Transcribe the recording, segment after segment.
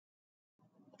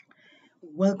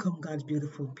Welcome, God's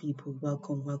beautiful people.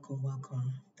 Welcome, welcome,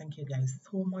 welcome. Thank you guys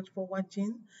so much for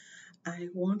watching. I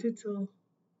wanted to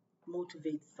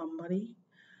motivate somebody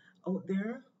out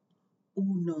there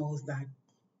who knows that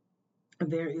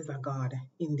there is a God.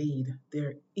 Indeed,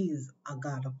 there is a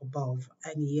God up above.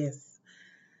 And yes,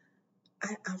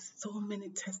 I have so many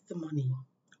testimony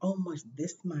how much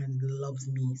this man loves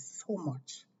me so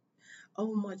much,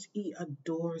 how much he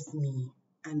adores me,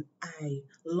 and I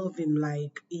love him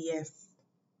like, yes,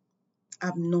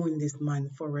 I've known this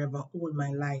man forever, all my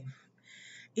life.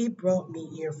 He brought me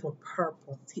here for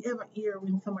purpose. You ever hear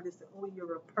when somebody say, "Oh,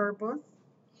 you're a purpose"?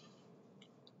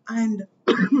 And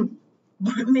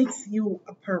what makes you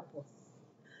a purpose?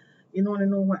 You want to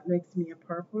know what makes me a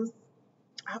purpose?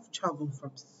 I've traveled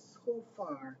from so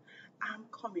far. I'm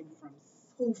coming from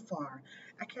so far.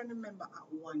 I can remember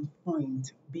at one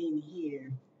point being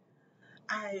here.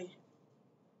 I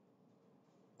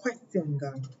questioned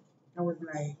God. I was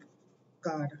like,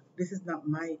 God, this is not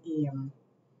my aim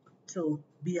to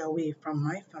be away from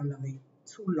my family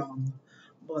too long.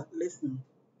 But listen,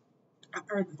 I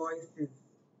heard voices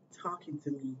talking to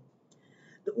me.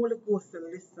 The Holy Ghost said,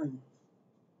 listen,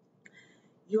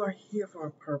 you are here for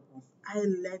a purpose. I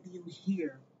led you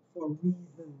here for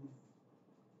reasons.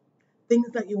 Things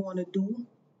that you want to do,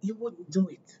 you wouldn't do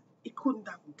it. It couldn't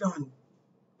have done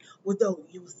without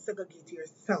you segregate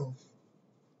yourself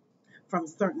from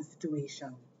certain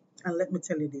situations. And let me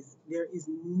tell you this, there is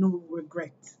no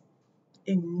regret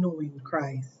in knowing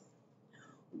Christ.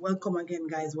 Welcome again,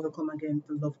 guys. Welcome again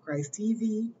to Love Christ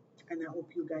TV. And I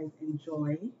hope you guys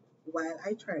enjoy while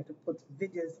I try to put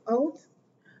videos out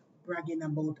bragging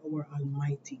about our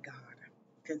Almighty God.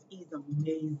 Because He's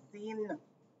amazing.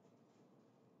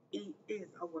 He is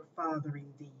our Father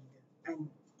indeed. And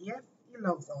yes, He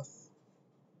loves us.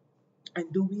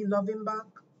 And do we love Him back?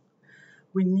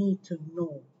 We need to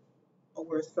know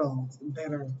ourselves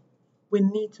better. We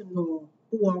need to know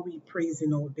who are we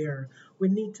praising out there. We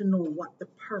need to know what the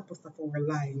purpose of our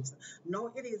lives.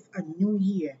 Now it is a new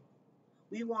year.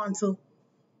 We want to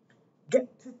get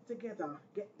it together,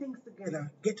 get things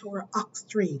together, get our act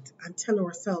straight, and tell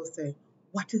ourselves, say,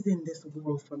 what is in this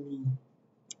world for me?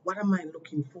 What am I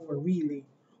looking for really?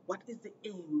 What is the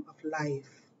aim of life?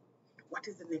 What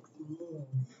is the next move?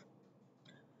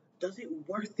 Does it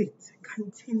worth it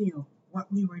continue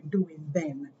what we were doing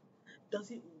then?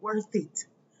 Does it worth it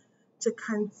to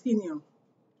continue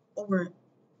our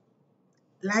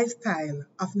lifestyle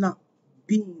of not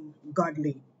being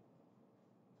godly?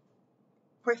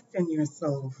 Question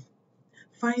yourself.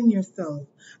 Find yourself.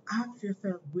 Ask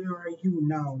yourself, where are you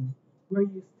now? Where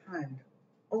you stand?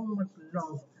 How much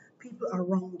love people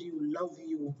around you love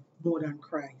you more than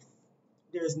Christ?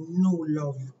 There's no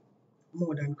love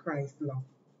more than Christ's love.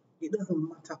 It doesn't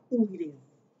matter who it is.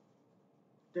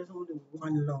 There's only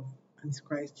one love, and it's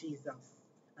Christ Jesus.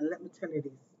 And let me tell you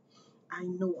this. I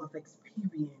know of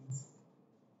experience.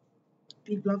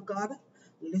 People of God,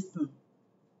 listen.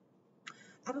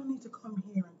 I don't need to come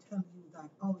here and tell you that,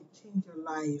 oh, it changed your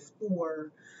life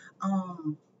or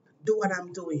um, do what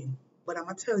I'm doing. But I'm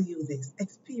going to tell you this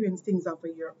experience things of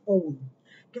your own.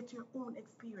 Get your own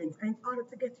experience. And in order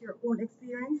to get your own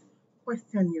experience,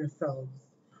 question yourselves.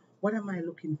 What am I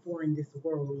looking for in this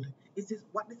world? Is this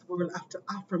what this world have to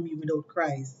offer me without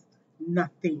Christ?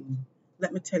 Nothing.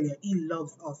 Let me tell you, He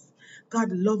loves us.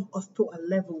 God loves us to a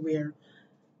level where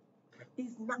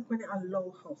He's not going to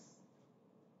allow us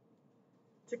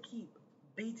to keep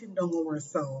beating down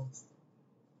ourselves.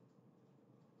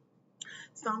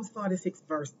 Psalms 46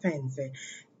 verse 10 says,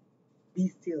 be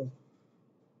still,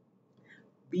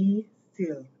 be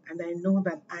still, and I know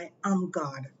that I am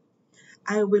God.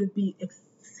 I will be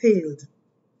exalted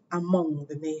among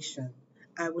the nation.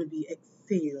 I will be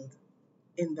exalted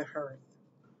in the earth.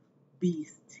 Be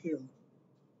still.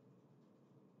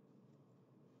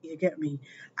 You get me?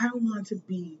 I want to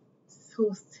be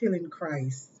so still in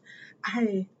Christ.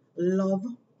 I love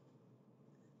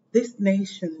this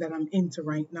nation that I'm into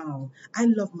right now. I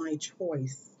love my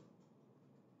choice.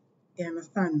 You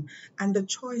understand? And the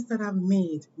choice that I've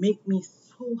made make me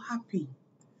so happy.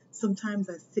 Sometimes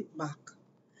I sit back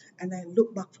and I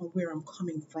look back from where I'm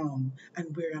coming from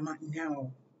and where I'm at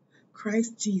now.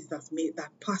 Christ Jesus made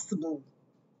that possible.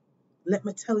 Let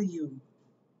me tell you,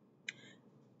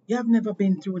 you have never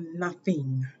been through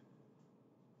nothing.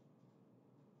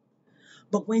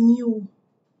 But when you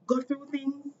go through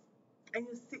things and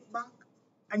you sit back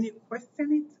and you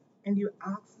question it and you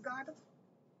ask God,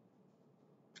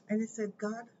 and you said,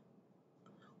 God,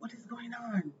 what is going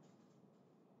on?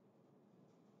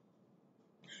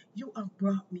 You have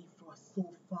brought me for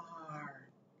so far.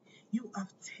 You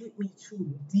have taken me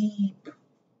too deep.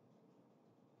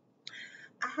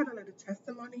 I had a little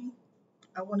testimony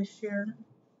I want to share,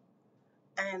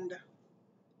 and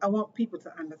I want people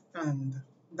to understand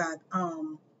that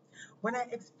when I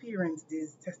experience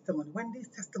this testimony, when this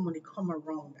testimony come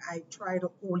around, I try to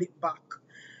hold it back.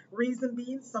 Reason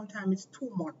being, sometimes it's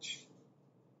too much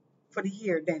for the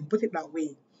here. Then put it that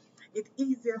way. It's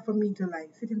easier for me to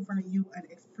like sit in front of you and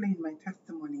explain my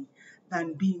testimony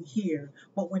than being here.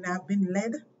 But when I've been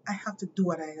led, I have to do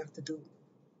what I have to do.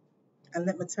 And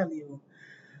let me tell you,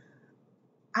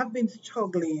 I've been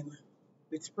struggling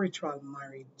with spiritual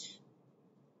marriage.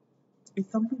 If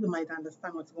some people might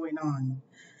understand what's going on,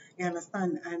 you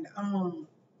understand? And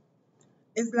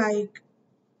it's like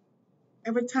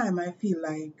every time I feel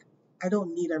like I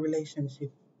don't need a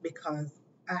relationship because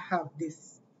I have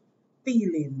this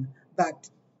feeling that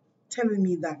telling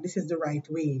me that this is the right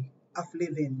way of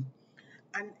living.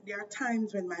 And there are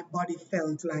times when my body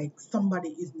felt like somebody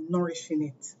is nourishing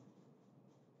it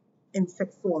in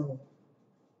sexual.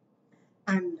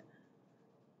 And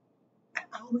I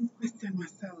always question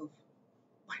myself,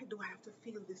 why do I have to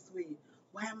feel this way?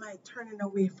 Why am I turning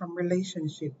away from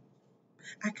relationship?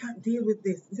 I can't deal with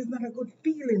this. This is not a good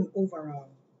feeling overall.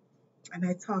 And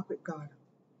I talk with God.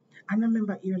 I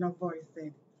remember hearing a voice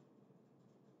said,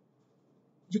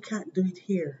 you can't do it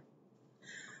here.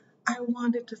 I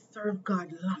wanted to serve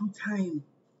God long time,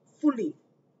 fully,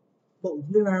 but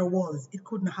where I was, it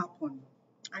couldn't happen.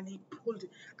 And he pulled it.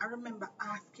 I remember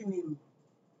asking him,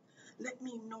 let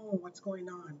me know what's going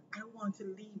on. I want to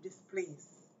leave this place.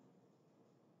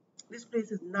 This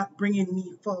place is not bringing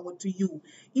me forward to you.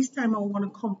 Each time I want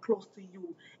to come close to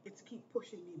you, it's keep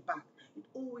pushing me back. It's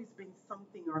always been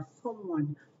something or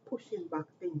someone pushing back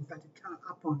things that it can't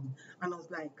happen. And I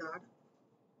was like, God,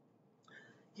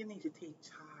 you need to take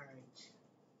charge.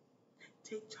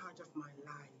 Take charge of my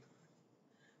life.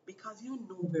 Because you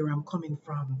know where I'm coming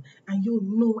from and you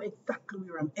know exactly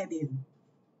where I'm heading.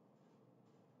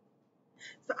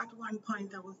 So at one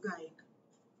point I was like,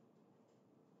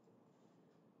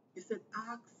 he said,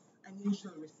 ask and you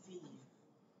shall receive.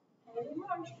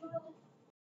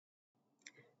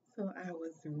 So I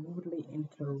was rudely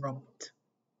interrupted.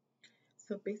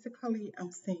 So basically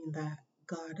I'm saying that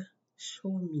God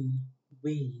show me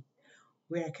way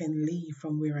where I can leave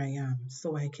from where I am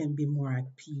so I can be more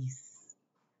at peace.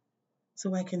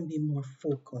 So I can be more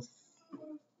focused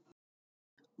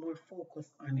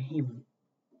on him.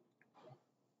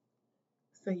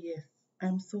 So, yes,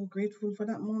 I'm so grateful for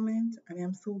that moment, and I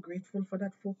am so grateful for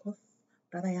that focus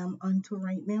that I am onto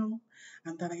right now,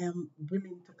 and that I am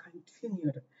willing to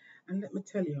continue. And let me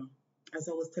tell you, as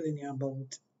I was telling you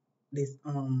about this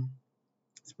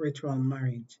spiritual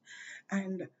marriage,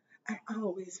 and I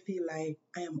always feel like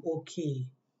I am okay.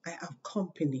 I have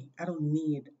company. I don't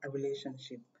need a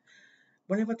relationship.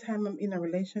 Whenever time I'm in a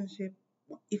relationship,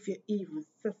 if you even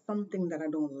say something that I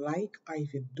don't like, or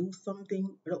if you do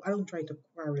something, I don't try to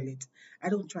quarrel it. I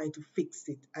don't try to fix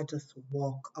it. I just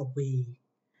walk away.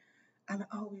 And I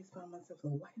always find myself,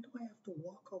 like, why do I have to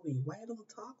walk away? Why I don't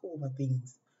talk over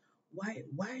things? Why?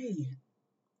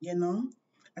 You know?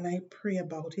 And I pray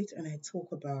about it and I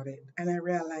talk about it. And I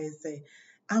realize that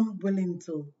I'm willing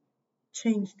to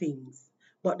change things.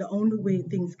 But the only way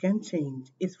things can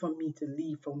change is for me to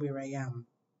leave from where I am.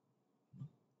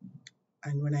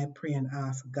 And when I pray and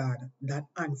ask God, that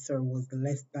answer was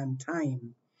less than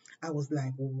time. I was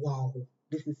like, wow,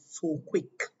 this is so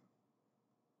quick.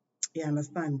 You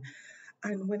understand?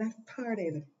 And when I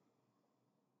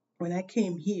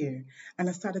came here and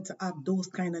I started to have those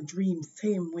kind of dreams,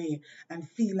 same way, and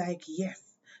feel like, yes,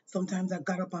 sometimes I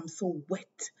got up, I'm so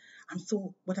wet.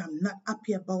 But I'm not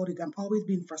happy about it. I'm always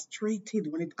being frustrated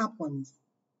when it happens.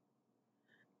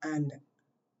 And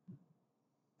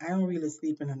I don't really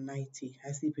sleep in a nightie.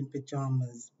 I sleep in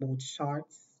pajamas, both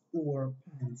shorts or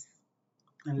pants.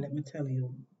 And let me tell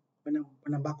you, when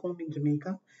I'm back home in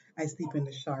Jamaica, I sleep in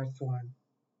the shorts one.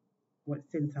 But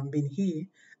since I've been here,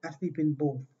 I sleep in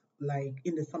both. Like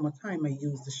in the summertime, I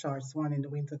use the shorts one. In the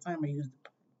wintertime, I use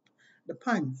the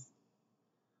pants.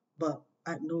 But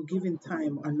at no given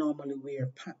time, I normally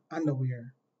wear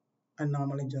underwear. I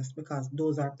normally just because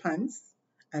those are pants,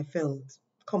 I felt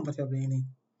comfortable in it.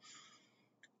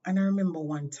 And I remember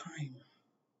one time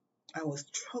I was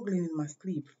struggling in my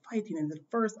sleep, fighting, and at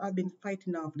first I've been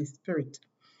fighting off the spirit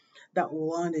that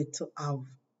wanted to have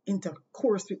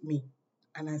intercourse with me.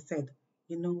 And I said,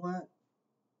 you know what?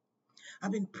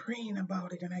 I've been praying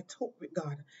about it and I talked with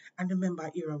God. And remember,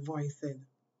 I hear a voice said,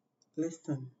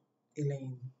 listen,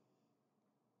 Elaine,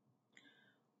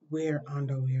 wear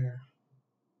underwear.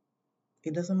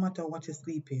 It doesn't matter what you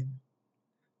sleep in,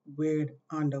 wear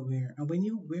underwear. And when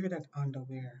you wear that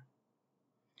underwear,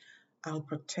 I'll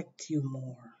protect you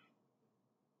more.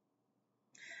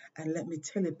 And let me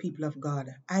tell you, people of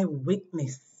God, I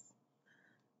witness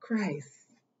Christ,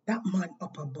 that man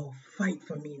up above, fight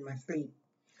for me in my sleep.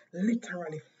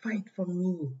 Literally fight for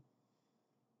me.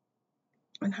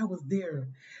 And I was there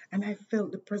and I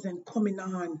felt the present coming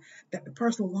on that the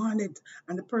person wanted,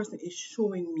 and the person is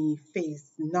showing me face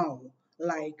now,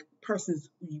 like persons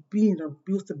being or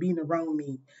used to being around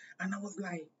me. And I was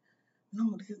like,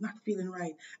 no, this is not feeling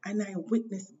right. And I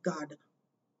witnessed God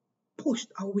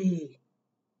pushed away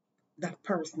that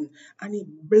person and he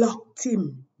blocked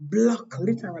him,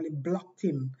 literally blocked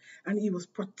him. And he was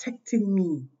protecting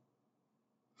me.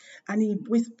 And he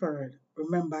whispered,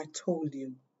 remember I told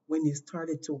you when you start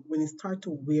to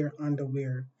wear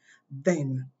underwear,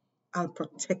 then I'll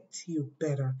protect you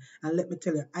better. And let me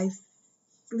tell you,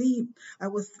 I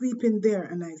was sleeping there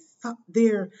and I sat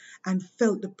there and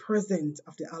felt the presence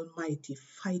of the Almighty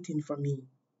fighting for me,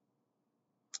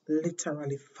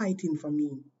 literally fighting for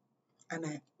me. And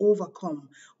I overcome.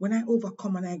 When I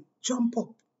overcome and I jump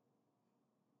up,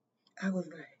 I was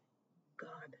like,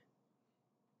 God,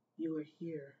 you are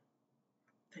here.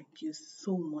 Thank you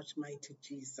so much, mighty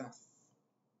Jesus.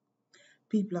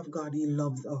 People of God, he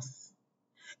loves us.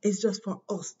 It's just for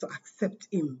us to accept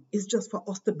him. It's just for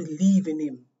us to believe in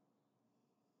him.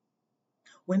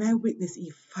 When I witnessed he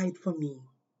fight for me,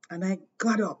 and I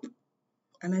got up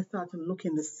and I started to look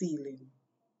in the ceiling,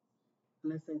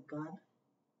 and I said, God,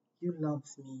 you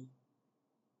loves me.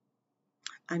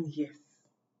 And yes,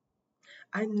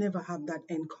 I never had that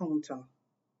encounter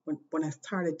when I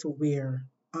started to wear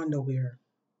underwear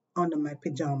under my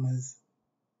pajamas.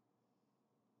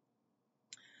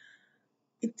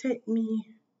 It took me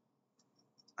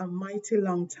a mighty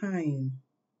long time.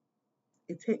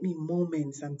 It took me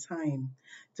moments and time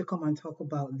to come and talk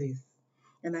about this.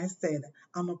 And I said,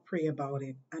 I'm going to pray about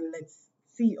it and let's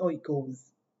see how it goes.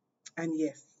 And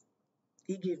yes,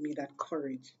 he gave me that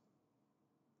courage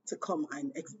to come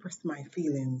and express my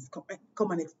feelings,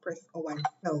 come and express how I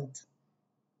felt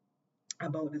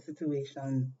about the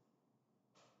situation.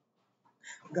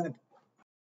 God,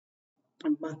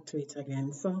 I'm back to it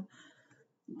again. So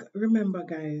remember,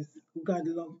 guys, God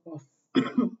love us.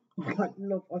 God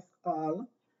love us all.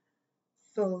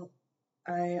 So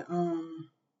I um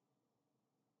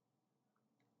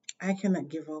I cannot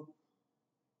give up.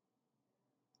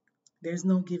 There's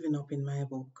no giving up in my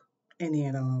book, any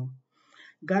at all.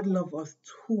 God love us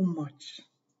too much.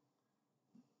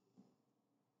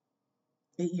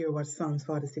 You hear what Psalms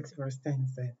 46 verse 10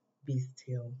 said. Be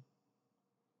still.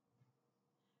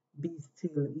 Be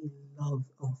still. He loves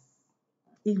us.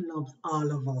 He loves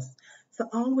all of us. So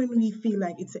all when we feel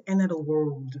like it's the end of the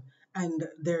world and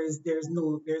there's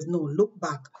no look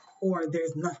back or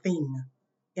there's nothing.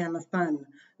 You understand?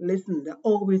 Listen, there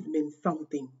always been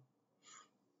something.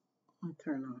 I'll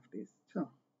turn off this. So,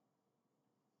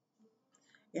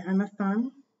 you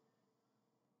understand?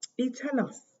 He tell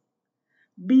us,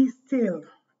 be still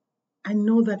and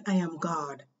know that I am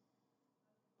God.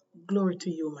 Glory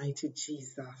to you, mighty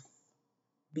Jesus.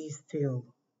 Be still.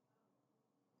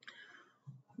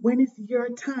 When it's your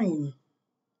time,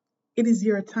 it is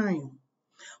your time.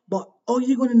 But how are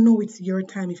you going to know it's your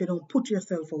time if you don't put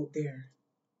yourself out there?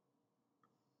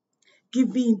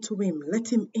 Give in to him.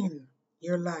 Let him in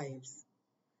your lives.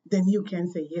 Then you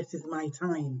can say, yes, it's my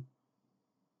time.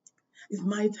 It's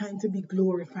my time to be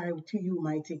glorified to you,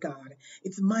 mighty God.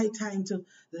 It's my time to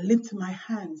lift my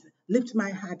hands, lift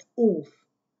my hat off.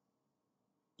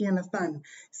 You understand?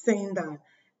 Saying that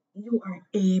you are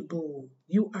able.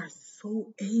 You are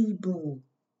so able.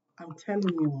 I'm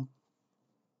telling you,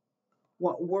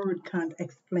 what word can't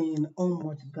explain how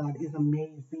much God is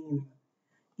amazing.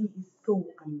 He is so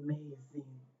amazing.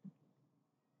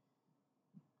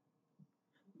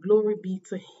 Glory be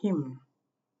to him.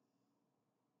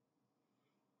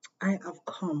 I have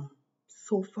come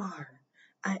so far.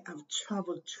 I have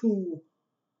traveled through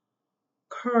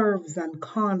curves and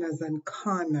corners.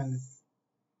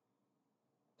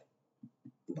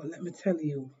 But let me tell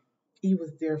you, he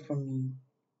was there for me.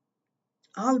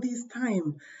 All this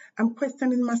time, I'm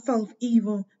questioning myself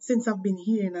even since I've been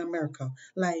here in America.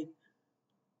 Like,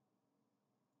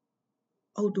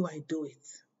 how do I do it?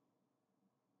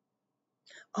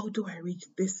 How do I reach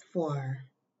this far?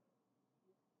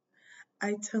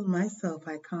 I tell myself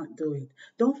I can't do it.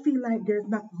 Don't feel like there's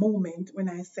that moment when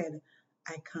I said,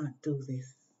 I can't do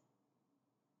this.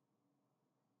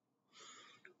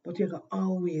 But you can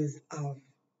always have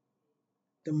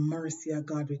the mercy of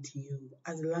God with you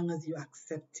as long as you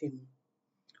accept him.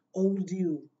 Hold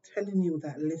you, telling you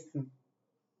that, listen,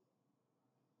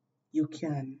 you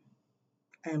can.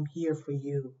 I am here for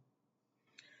you.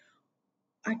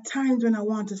 At times when I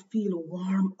want to feel a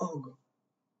warm hug,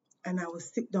 and I would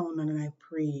sit down and I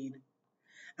prayed,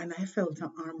 and I felt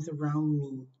her arms around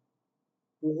me,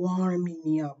 warming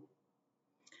me up.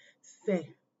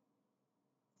 Say,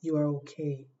 you are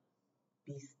okay.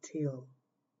 Be still.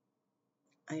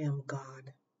 I am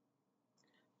God.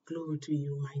 Glory to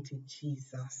you, mighty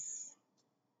Jesus.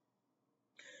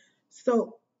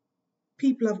 So,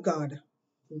 people of God,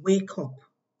 wake up.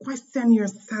 Question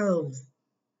yourselves.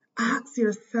 Ask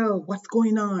yourself what's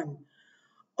going on.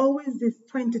 How is this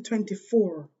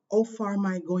 2024? How far am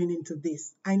I going into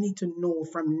this? I need to know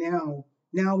from now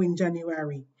in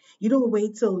January. You don't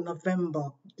wait till November,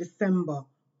 December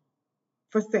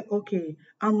for say, okay,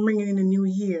 I'm ringing in the new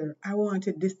year. I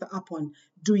wanted this to happen.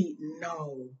 Do it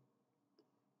now.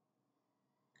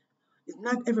 It's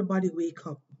not everybody wake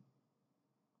up.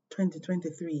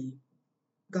 2023,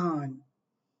 gone.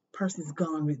 Person's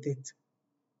gone with it.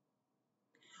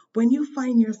 When you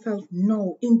find yourself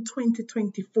now in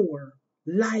 2024,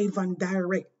 live and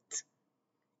direct,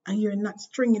 and you're not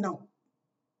stringing out,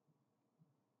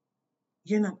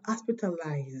 you're not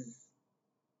hospitalized,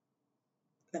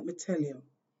 let me tell you,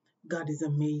 God is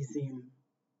amazing.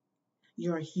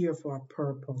 You are here for a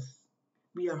purpose.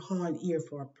 We are all here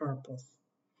for a purpose.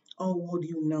 How would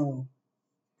you know?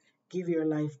 Give your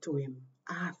life to Him.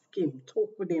 Ask Him. Talk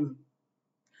with Him.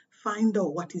 Find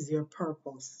out what is your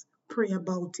purpose. Pray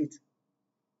about it.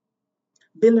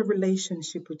 Build a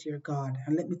relationship with your God.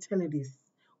 And let me tell you this.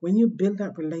 When you build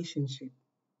that relationship,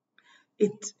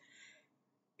 it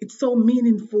it's so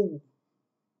meaningful.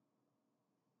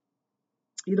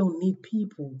 You don't need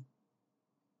people.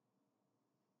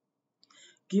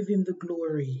 Give Him the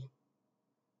glory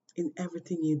in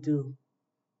everything you do.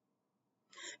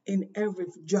 In every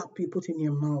drop you put in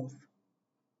your mouth.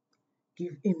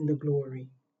 Give Him the glory.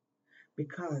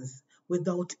 Because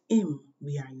without Him,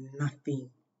 we are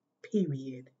nothing.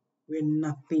 Period. We're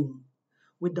nothing.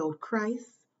 Without Christ,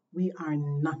 we are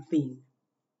nothing.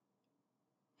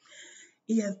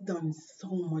 He has done so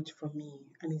much for me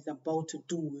and He's about to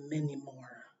do many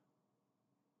more.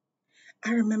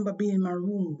 I remember being in my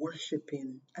room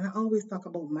worshiping, and I always talk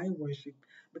about my worship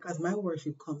because my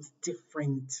worship comes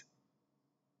different.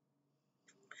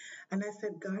 And I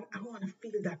said, God, I want to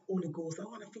feel that Holy Ghost. I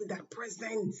want to feel that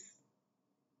presence.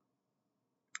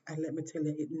 And let me tell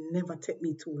you, it never took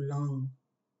me too long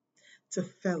to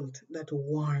felt that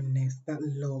warmness, that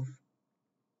love.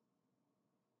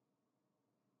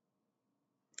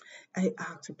 I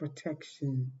ask for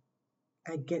protection.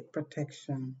 I get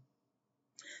protection.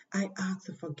 I ask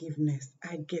for forgiveness.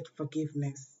 I get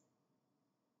forgiveness.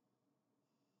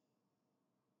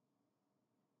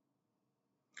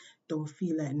 Don't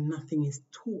feel like nothing is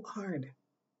too hard.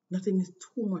 Nothing is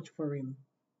too much for Him.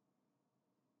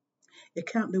 You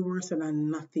can't be worse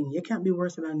than nothing. You can't be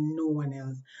worse than no one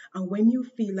else. And when you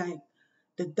feel like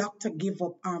the doctor give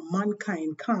up or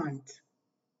mankind can't,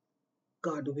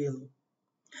 God will.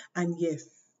 And yes,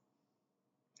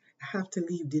 I have to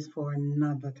leave this for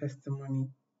another testimony.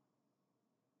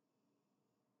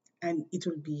 And it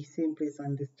will be same place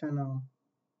on this channel.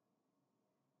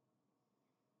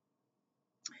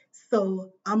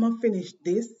 So I'm gonna finish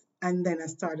this and then I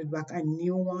started back a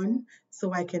new one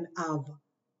so I can have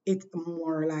it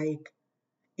more like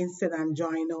instead of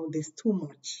enjoying out this too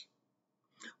much.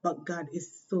 But God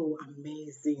is so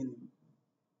amazing.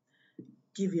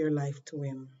 Give your life to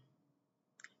Him.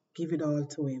 Give it all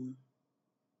to Him.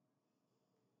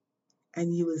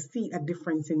 And you will see a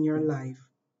difference in your life.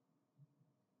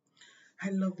 I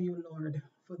love you, Lord,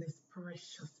 for this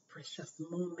precious, precious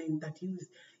moment that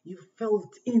you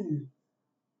felt in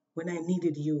when I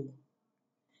needed you.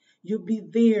 You'll be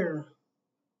there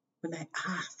when I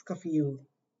ask of you.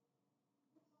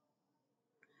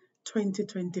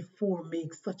 2024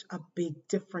 makes such a big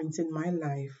difference in my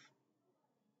life.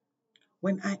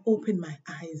 When I opened my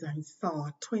eyes and saw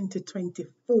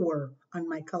 2024 on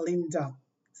my calendar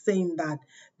saying that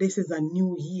this is a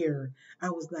new year, I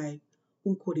was like,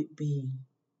 who could it be?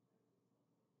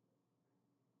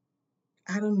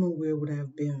 I don't know where would I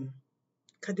have been.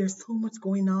 Because there's so much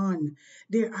going on.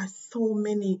 There are so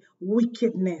many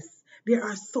wickedness. There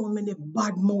are so many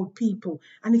bad mouth people.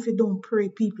 And if you don't pray,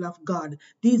 people of God,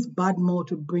 these bad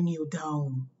mouth will bring you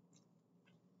down.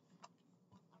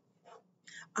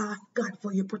 Ask God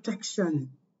for your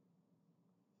protection.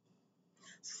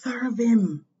 Serve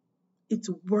Him. It's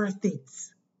worth it.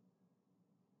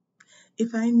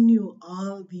 If I knew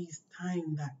all these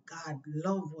time that God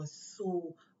love was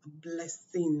so a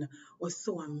blessing, was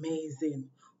so amazing,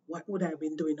 what would I have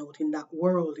been doing out in that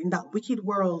world, in that wicked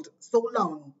world, so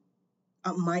long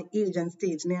at my age and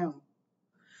stage now?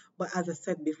 But as I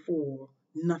said before,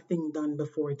 Nothing done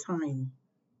before time.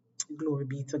 Glory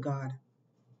be to God.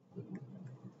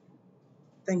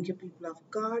 Thank you, people of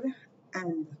God,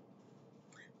 and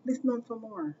listen on for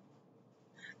more.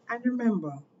 And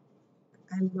remember,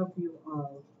 I love you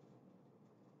all.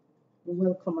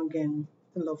 Welcome again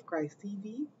to Love Christ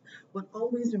TV. But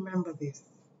always remember this: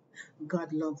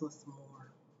 God loves us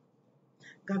more.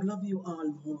 God loves you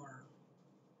all more.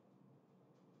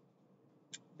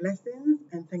 Blessings,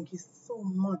 and thank you so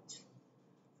much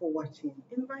for watching.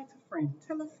 Invite a friend,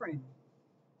 tell a friend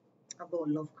about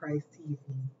Love Christ TV.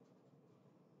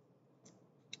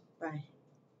 Bye.